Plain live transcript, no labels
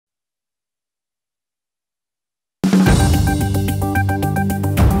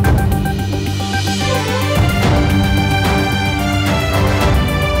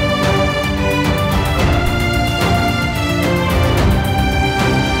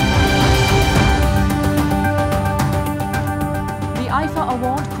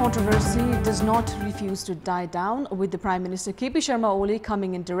controversy does not refuse to die down, with the Prime Minister KP Sharma Oli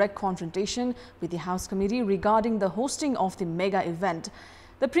coming in direct confrontation with the House Committee regarding the hosting of the mega event.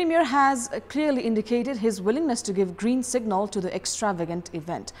 The Premier has clearly indicated his willingness to give green signal to the extravagant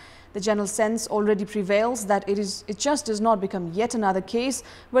event. The general sense already prevails that it just does not become yet another case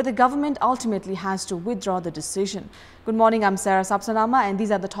where the government ultimately has to withdraw the decision. Good morning, I'm Sarah Sapsanama and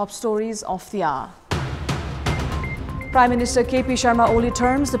these are the top stories of the hour. Prime Minister KP Sharma Oli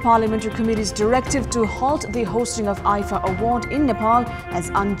terms the Parliamentary Committee's directive to halt the hosting of IFA Award in Nepal as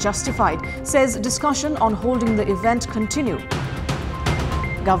unjustified, says discussion on holding the event continue.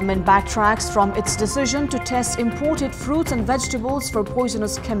 Government backtracks from its decision to test imported fruits and vegetables for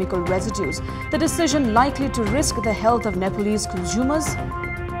poisonous chemical residues. The decision likely to risk the health of Nepalese consumers.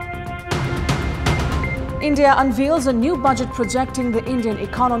 India unveils a new budget projecting the Indian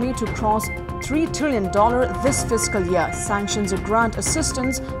economy to cross $3 trillion this fiscal year, sanctions a grant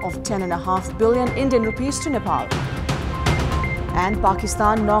assistance of 10.5 billion Indian rupees to Nepal. And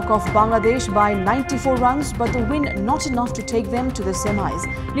Pakistan knock off Bangladesh by 94 runs, but the win not enough to take them to the semis.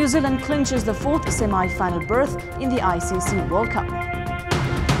 New Zealand clinches the fourth semi-final berth in the ICC World Cup.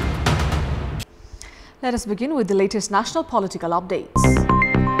 Let us begin with the latest national political updates.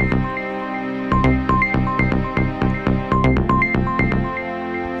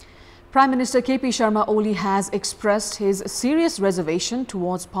 Prime Minister KP Sharma Oli has expressed his serious reservation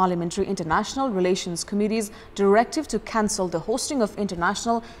towards Parliamentary International Relations Committee's directive to cancel the hosting of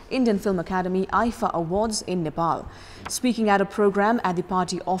International Indian Film Academy IFA Awards in Nepal. Speaking at a program at the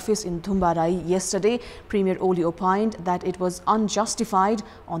party office in Thumbarai yesterday, Premier Oli opined that it was unjustified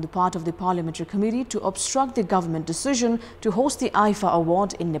on the part of the Parliamentary Committee to obstruct the government decision to host the IFA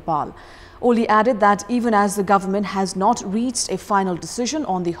Award in Nepal. Oli added that even as the government has not reached a final decision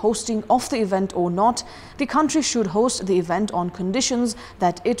on the hosting of the event or not, the country should host the event on conditions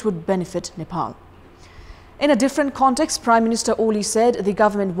that it would benefit Nepal. In a different context, Prime Minister Oli said the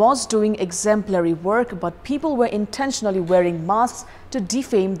government was doing exemplary work, but people were intentionally wearing masks to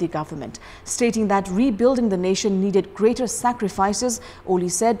defame the government. Stating that rebuilding the nation needed greater sacrifices, Oli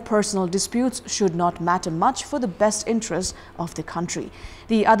said personal disputes should not matter much for the best interest of the country.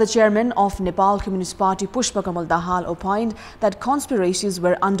 The other chairman of Nepal Communist Party, Pushpakamal Dahal, opined that conspiracies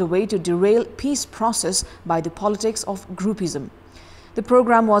were underway to derail peace process by the politics of groupism. The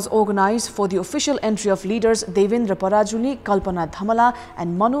program was organized for the official entry of leaders Devendra Parajuli, Kalpana Dhamala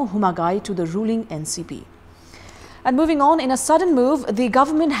and Manu Humagai to the ruling NCP. And moving on, in a sudden move, the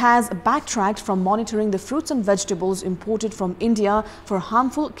government has backtracked from monitoring the fruits and vegetables imported from India for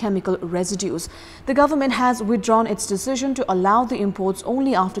harmful chemical residues. The government has withdrawn its decision to allow the imports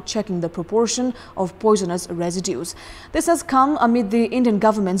only after checking the proportion of poisonous residues. This has come amid the Indian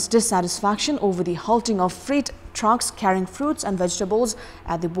government's dissatisfaction over the halting of freight trucks carrying fruits and vegetables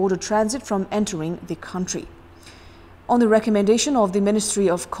at the border transit from entering the country. On the recommendation of the Ministry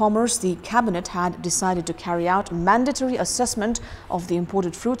of Commerce, the Cabinet had decided to carry out mandatory assessment of the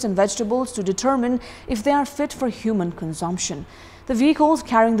imported fruits and vegetables to determine if they are fit for human consumption. The vehicles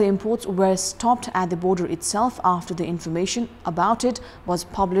carrying the imports were stopped at the border itself after the information about it was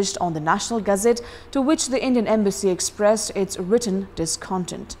published on the National Gazette, to which the Indian Embassy expressed its written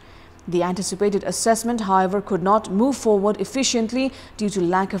discontent. The anticipated assessment, however, could not move forward efficiently due to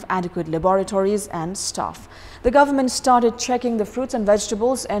lack of adequate laboratories and staff. The government started checking the fruits and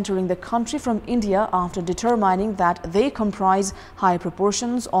vegetables entering the country from India after determining that they comprise high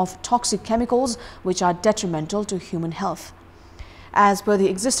proportions of toxic chemicals which are detrimental to human health. As per the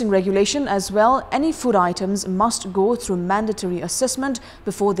existing regulation as well, any food items must go through mandatory assessment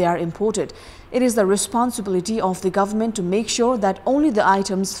before they are imported. It is the responsibility of the government to make sure that only the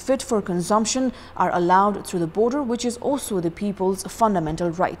items fit for consumption are allowed through the border, which is also the people's fundamental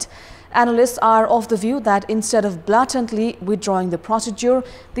right. Analysts are of the view that instead of blatantly withdrawing the procedure,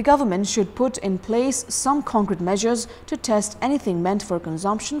 the government should put in place some concrete measures to test anything meant for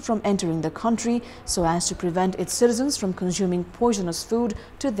consumption from entering the country so as to prevent its citizens from consuming poisonous food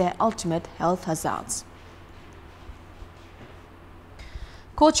to their ultimate health hazards.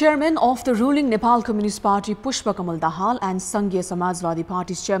 Co-chairman of the ruling Nepal Communist Party Pushpakamal Dahal and Sanghiya Samajwadi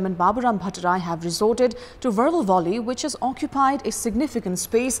Party's chairman Baburam Bhattarai have resorted to verbal volley, which has occupied a significant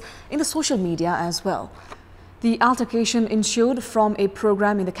space in the social media as well. The altercation ensued from a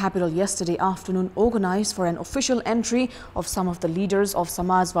program in the capital yesterday afternoon organized for an official entry of some of the leaders of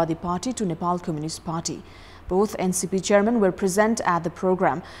Samajwadi Party to Nepal Communist Party. Both NCP chairmen were present at the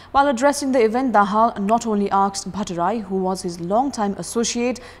program. While addressing the event, Dahal not only asked Bhattarai, who was his long-time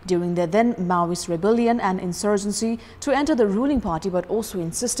associate during the then Maoist rebellion and insurgency, to enter the ruling party, but also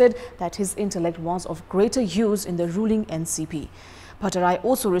insisted that his intellect was of greater use in the ruling NCP. Bhattarai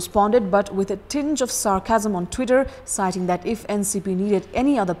also responded, but with a tinge of sarcasm on Twitter, citing that if NCP needed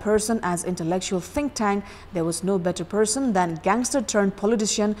any other person as intellectual think tank, there was no better person than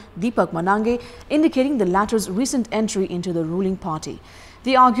gangster-turned-politician Deepak Manange, indicating the latter's recent entry into the ruling party.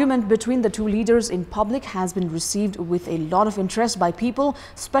 The argument between the two leaders in public has been received with a lot of interest by people,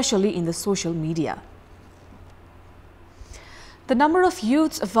 especially in the social media. The number of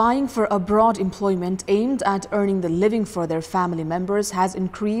youths vying for abroad employment aimed at earning the living for their family members has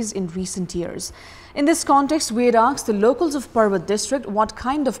increased in recent years. In this context, we had asked the locals of Parbat district what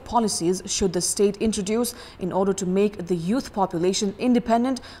kind of policies should the state introduce in order to make the youth population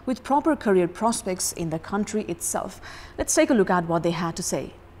independent with proper career prospects in the country itself. Let's take a look at what they had to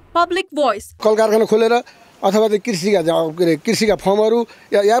say. Public voice. अथवा चाहिँ कृषिका फर्महरु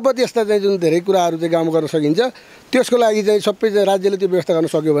यावत यस्ता चाहिँ जुन धेरै कुराहरु चाहिँ गाउँमा गर्न सकिन्छ त्यसको लागि चाहिँ सबै चाहिँ राज्यले त्यो व्यवस्था गर्न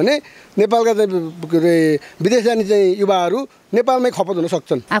सक्यो भने नेपालका चाहिँ विदेश जाने चाहिँ युवाहरु नेपालमै खपत हुन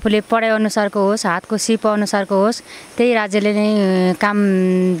सक्छन् आफूले पढाइ अनुसारको होस् हातको सिप अनुसारको होस् त्यही राज्यले नै काम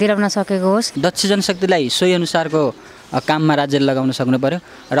दिलाउन सकेको होस् दक्ष जनशक्तिलाई सोही अनुसारको काममा राज्यले लगाउन सक्नु पर्यो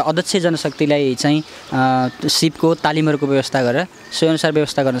र अध्यक्ष जनशक्तिलाई चाहिँ सिपको तालिमहरुको व्यवस्था गरेर सोही अनुसार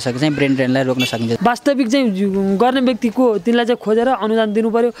व्यवस्था गर्न सके चाहिँ ब्रेन ड्रेनलाई रोक्न सकिन्छ वास्तविक चाहिँ गर्ने व्यक्तिको तिनलाई चाहिँ खोजेर अनुदान दिनु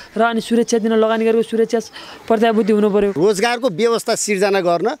पर्यो र अनि सुरक्षा दिन लगानी गरेको सुरक्षा प्रत्याभूति हुनु पर्यो रोजगारको व्यवस्था सिर्जना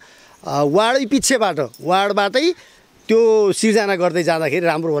गर्न वार्डै पिछेबाट वार्डबाटै त्यो सिर्जना गर्दै जाँदाखेरि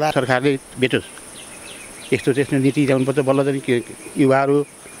राम्रो होला सरकारले बेटोस् यस्तो त्यस्तो नीति ल्याउनुपर्छ बल्ल चाहिँ युवाहरु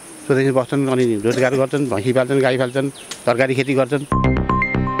स्वदेशी बस्छन् अनि रोजगार गर्छन् भैँसी पाल्छन् गाई पाल्छन् तरकारी खेती गर्छन्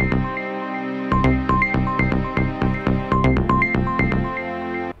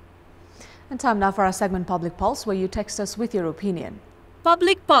And time now for our segment Public Pulse, where you text us with your opinion.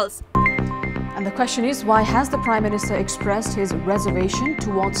 Public Pulse. And the question is, why has the Prime Minister expressed his reservation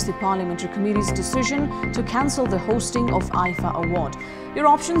towards the Parliamentary Committee's decision to cancel the hosting of IFA Award? Your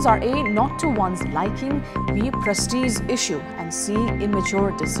options are A, not to one's liking, B, prestige issue, and C,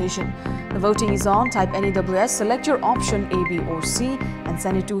 immature decision. The voting is on. Type NEWS, select your option A, B or C and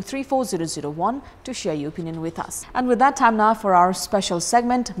send it to 34001 to share your opinion with us. And with that, time now for our special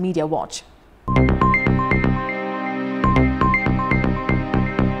segment, Media Watch.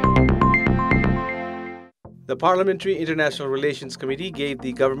 The Parliamentary International Relations Committee gave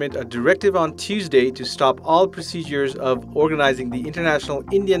the government a directive on Tuesday to stop all procedures of organizing the International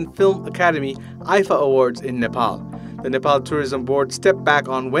Indian Film Academy IFA Awards in Nepal. The Nepal Tourism Board stepped back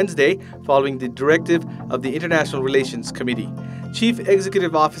on Wednesday following the directive of the International Relations Committee. Chief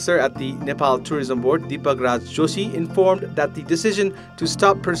Executive Officer at the Nepal Tourism Board, Deepak Raj Joshi, informed that the decision to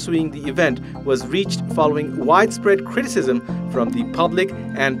stop pursuing the event was reached following widespread criticism from the public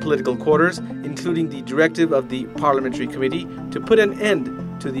and political quarters, including the directive of the Parliamentary Committee to put an end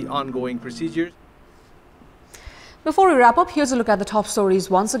to the ongoing procedures. Before we wrap up, here's a look at the top stories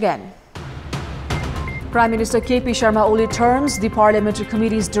once again. Prime Minister KP Sharma Oli terms the Parliamentary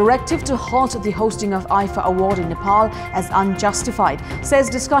Committee's directive to halt the hosting of IFA Award in Nepal as unjustified, says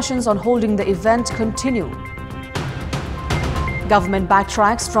discussions on holding the event continue. Government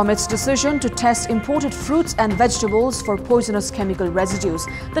backtracks from its decision to test imported fruits and vegetables for poisonous chemical residues.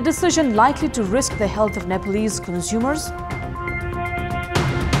 The decision likely to risk the health of Nepalese consumers.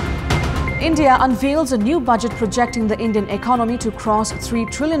 India unveils a new budget projecting the Indian economy to cross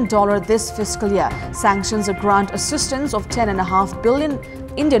 $3 trillion this fiscal year. Sanctions a grant assistance of 10.5 billion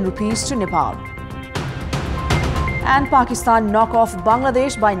Indian rupees to Nepal. And Pakistan knock off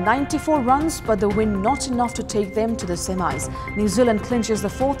Bangladesh by 94 runs, but the win not enough to take them to the semis. New Zealand clinches the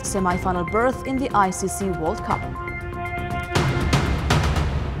fourth semi-final berth in the ICC World Cup.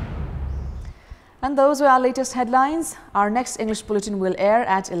 And those were our latest headlines. Our next English bulletin will air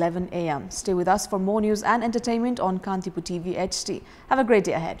at 11 a.m. Stay with us for more news and entertainment on Kantipur TV HD. Have a great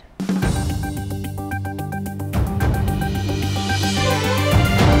day ahead.